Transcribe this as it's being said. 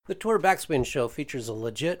The Tour Backspin Show features a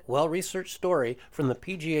legit, well-researched story from the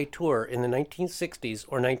PGA Tour in the 1960s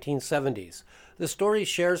or 1970s. The story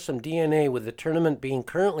shares some DNA with the tournament being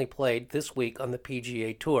currently played this week on the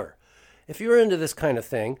PGA Tour. If you're into this kind of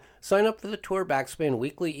thing, sign up for the Tour Backspin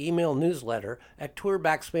weekly email newsletter at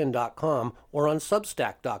tourbackspin.com or on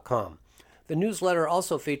substack.com. The newsletter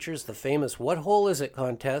also features the famous What Hole Is It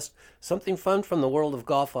contest, something fun from the world of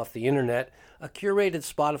golf off the internet, a curated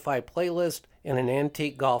Spotify playlist, and an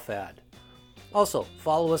antique golf ad. Also,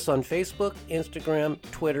 follow us on Facebook, Instagram,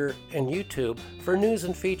 Twitter, and YouTube for news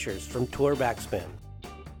and features from Tour Backspin.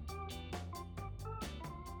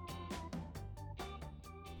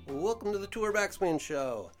 Welcome to the Tour Backspin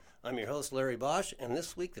Show. I'm your host, Larry Baush, and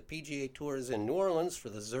this week the PGA Tour is in New Orleans for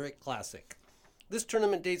the Zurich Classic. This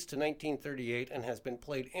tournament dates to 1938 and has been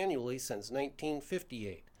played annually since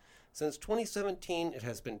 1958. Since 2017, it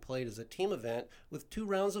has been played as a team event with 2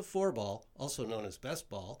 rounds of 4-ball, also known as best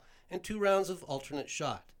ball, and 2 rounds of alternate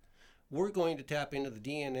shot. We're going to tap into the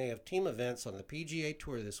DNA of team events on the PGA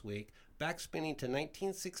Tour this week, backspinning to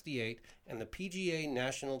 1968 and the PGA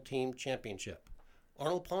National Team Championship.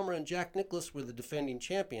 Arnold Palmer and Jack Nicklaus were the defending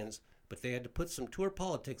champions, but they had to put some tour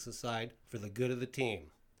politics aside for the good of the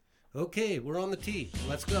team. Okay, we're on the tee.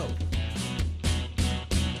 Let's go.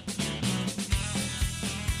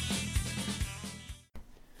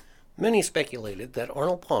 Many speculated that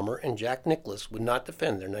Arnold Palmer and Jack Nicklaus would not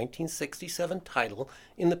defend their 1967 title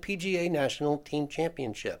in the PGA National Team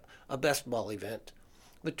Championship, a best ball event.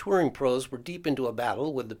 The touring pros were deep into a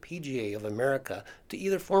battle with the PGA of America to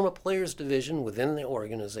either form a players' division within the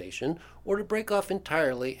organization or to break off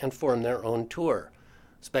entirely and form their own tour.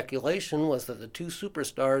 Speculation was that the 2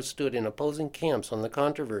 superstars stood in opposing camps on the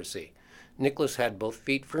controversy. Nicklaus had both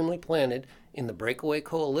feet firmly planted in the breakaway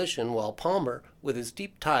coalition, while Palmer, with his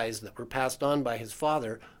deep ties that were passed on by his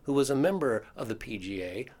father, who was a member of the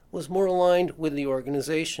PGA, was more aligned with the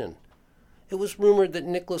organization. It was rumored that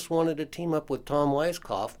Nicklaus wanted to team up with Tom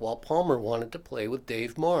Weiskopf, while Palmer wanted to play with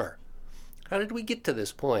Dave Marr. How did we get to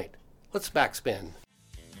this point? Let's backspin.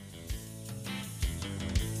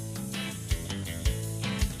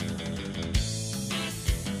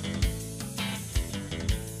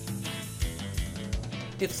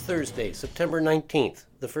 It's Thursday, September 19th,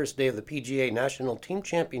 the first day of the PGA National Team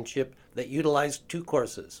Championship that utilized 2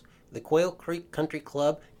 courses, the Quail Creek Country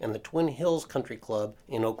Club and the Twin Hills Country Club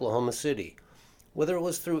in Oklahoma City. Whether it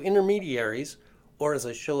was through intermediaries or as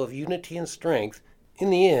a show of unity and strength,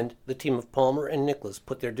 in the end, the team of Palmer and Nicklaus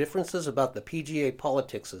put their differences about the PGA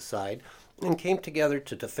politics aside and came together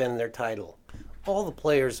to defend their title. All the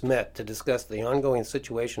players met to discuss the ongoing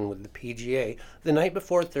situation with the PGA the night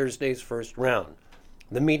before Thursday's first round.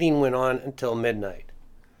 The meeting went on until midnight.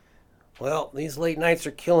 "Well, these late nights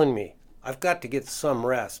are killing me. I've got to get some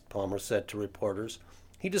rest," Palmer said to reporters.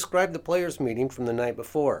 He described the players' meeting from the night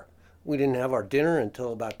before. "We didn't have our dinner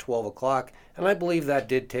until about 12 o'clock, and I believe that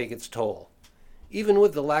did take its toll." Even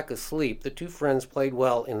with the lack of sleep, the 2 friends played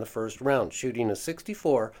well in the first round, shooting a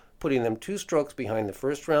 64, putting them 2 strokes behind the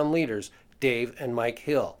first-round leaders, Dave and Mike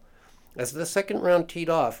Hill. As the second round teed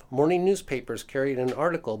off, morning newspapers carried an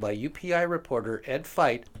article by UPI reporter Ed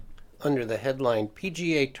Feit under the headline,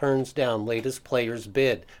 "PGA Turns Down Latest Players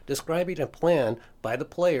Bid," describing a plan by the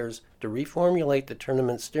players to reformulate the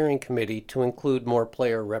tournament steering committee to include more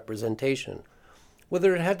player representation.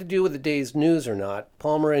 Whether it had to do with the day's news or not,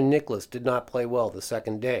 Palmer and Nicklaus did not play well the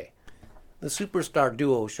second day. The superstar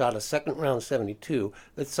duo shot a second-round 72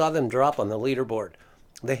 that saw them drop on the leaderboard.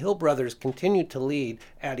 The Hill brothers continued to lead,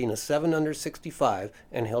 adding a 7 under 65,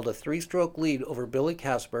 and held a 3-stroke lead over Billy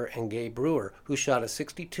Casper and Gay Brewer, who shot a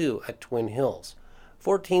 62 at Twin Hills.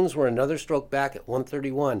 4 teams were another stroke back at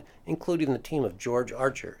 131, including the team of George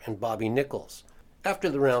Archer and Bobby Nichols. After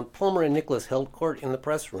the round, Palmer and Nicklaus held court in the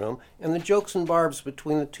press room, and the jokes and barbs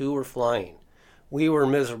between the 2 were flying. "We were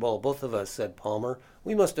miserable, both of us," said Palmer.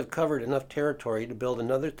 "We must have covered enough territory to build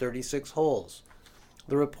another 36 holes."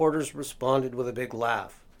 The reporters responded with a big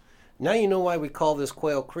laugh. "Now you know why we call this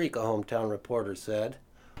Quail Creek," a hometown reporter said.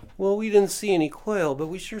 "Well, we didn't see any quail, but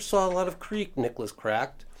we sure saw a lot of creek," Nicklaus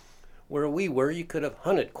cracked. "Where we were, you could have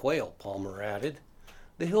hunted quail," Palmer added.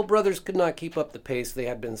 The Hill brothers could not keep up the pace they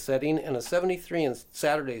had been setting, and a 73 in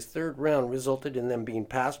Saturday's third round resulted in them being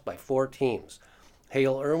passed by 4 teams.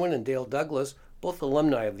 Hale Irwin and Dale Douglas, both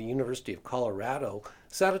alumni of the University of Colorado,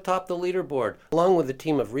 sat atop the leaderboard, along with the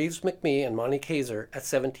team of Reeves McMee and Monty Kaiser at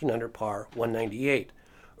 17 under par, 198.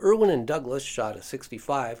 Irwin and Douglas shot a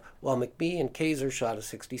 65, while McMee and Kaiser shot a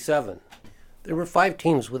 67. There were 5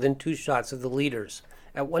 teams within 2 shots of the leaders.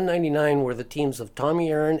 At 199 were the teams of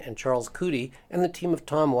Tommy Aaron and Charles Cootie and the team of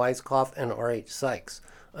Tom Weiskopf and R.H. Sykes.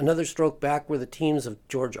 Another stroke back were the teams of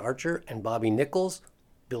George Archer and Bobby Nicklaus,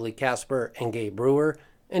 Billy Casper and Gay Brewer,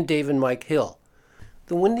 and Dave and Mike Hill.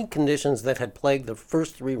 The windy conditions that had plagued the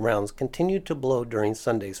first three rounds continued to blow during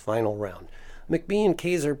Sunday's final round. McBee and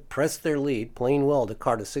Kaiser pressed their lead, playing well to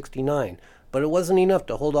card a 69, but it wasn't enough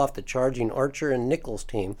to hold off the charging Archer and Nicklaus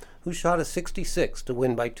team, who shot a 66 to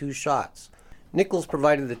win by 2 shots. Nicklaus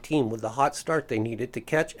provided the team with the hot start they needed to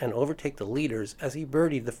catch and overtake the leaders as he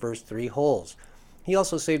birdied the first 3 holes. He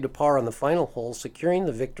also saved a par on the final hole, securing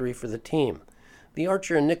the victory for the team. The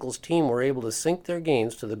Archer and Nicklaus team were able to sink their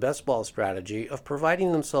games to the best ball strategy of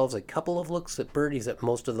providing themselves a couple of looks at birdies at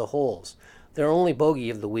most of the holes. Their only bogey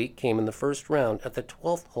of the week came in the first round at the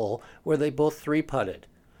 12th hole, where they both 3-putted.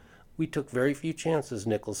 "We took very few chances,"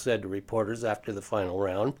 Nicklaus said to reporters after the final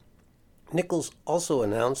round. Nicklaus also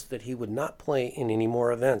announced that he would not play in any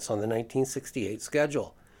more events on the 1968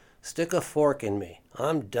 schedule. "Stick a fork in me.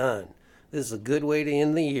 I'm done. This is a good way to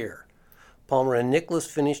end the year." Palmer and Nicklaus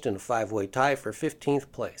finished in a 5-way tie for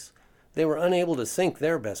 15th place. They were unable to sink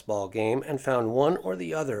their best ball game and found one or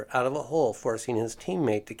the other out of a hole, forcing his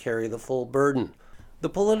teammate to carry the full burden. The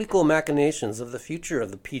political machinations of the future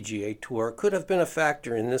of the PGA Tour could have been a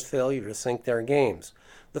factor in this failure to sink their games.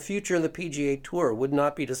 The future of the PGA Tour would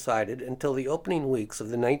not be decided until the opening weeks of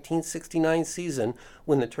the 1969 season,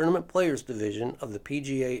 when the Tournament Players Division of the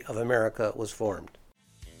PGA of America was formed.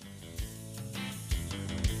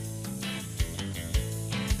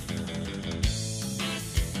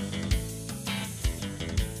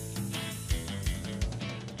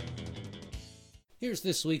 Here's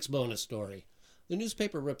this week's bonus story. The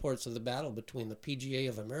newspaper reports of the battle between the PGA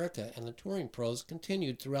of America and the touring pros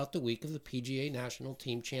continued throughout the week of the PGA National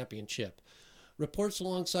Team Championship. Reports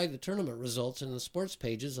alongside the tournament results in the sports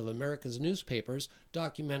pages of America's newspapers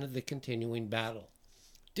documented the continuing battle.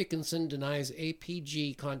 "Dickinson denies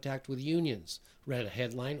APG contact with unions," read a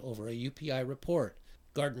headline over a UPI report.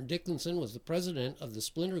 Gardner Dickinson was the president of the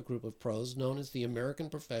splinter group of pros known as the American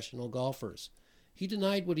Professional Golfers. He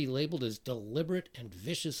denied what he labeled as deliberate and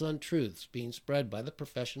vicious untruths being spread by the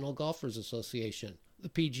Professional Golfers Association, the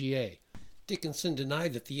PGA. Dickinson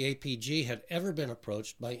denied that the APG had ever been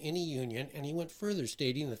approached by any union, and he went further,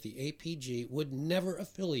 stating that the APG would never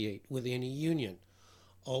affiliate with any union.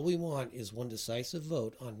 "All we want is one decisive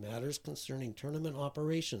vote on matters concerning tournament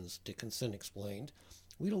operations," Dickinson explained.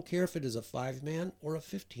 "We don't care if it is a 5-man or a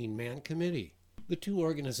 15-man committee." The two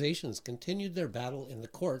organizations continued their battle in the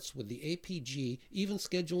courts, with the APG even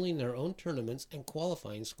scheduling their own tournaments and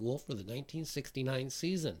qualifying school for the 1969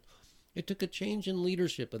 season. It took a change in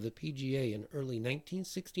leadership of the PGA in early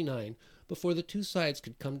 1969 before the two sides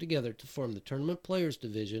could come together to form the Tournament Players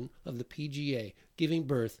Division of the PGA, giving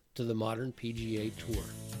birth to the modern PGA Tour.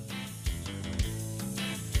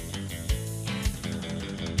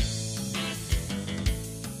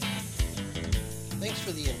 Thanks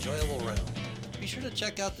for the enjoyable round. Be sure to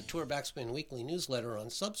check out the Tour Backspin Weekly newsletter on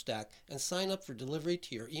Substack and sign up for delivery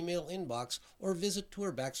to your email inbox, or visit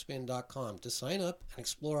tourbackspin.com to sign up and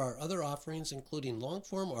explore our other offerings, including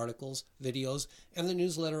long-form articles, videos, and the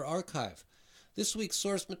newsletter archive. This week's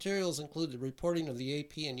source materials include the reporting of the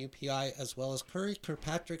AP and UPI, as well as Curry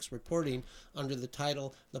Kirkpatrick's reporting under the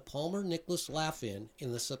title "The Palmer-Nicklaus Laugh-In"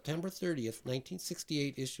 in the September 30th,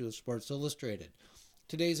 1968 issue of Sports Illustrated.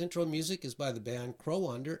 Today's intro music is by the band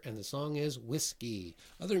Crowander, and the song is Whiskey.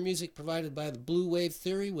 Other music provided by the Blue Wave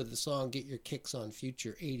Theory, with the song Get Your Kicks on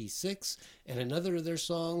Future 86, and another of their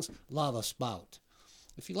songs, Lava Spout.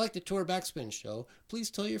 If you like the Tour Backspin Show,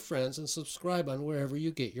 please tell your friends and subscribe on wherever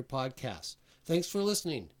you get your podcasts. Thanks for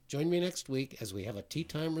listening. Join me next week as we have a tea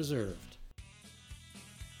time reserved.